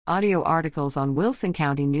Audio articles on Wilson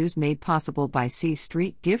County News made possible by C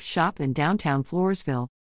Street Gift Shop in downtown Floresville.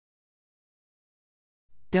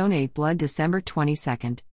 Donate blood December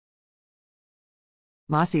 22nd.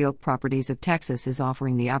 Mossy Oak Properties of Texas is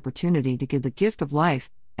offering the opportunity to give the gift of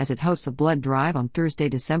life, as it hosts a blood drive on Thursday,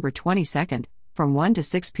 December 22nd, from 1 to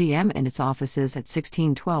 6 p.m. in its offices at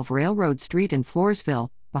 1612 Railroad Street in Floresville,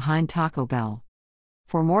 behind Taco Bell.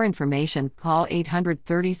 For more information, call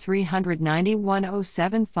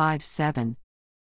 800-390-10757.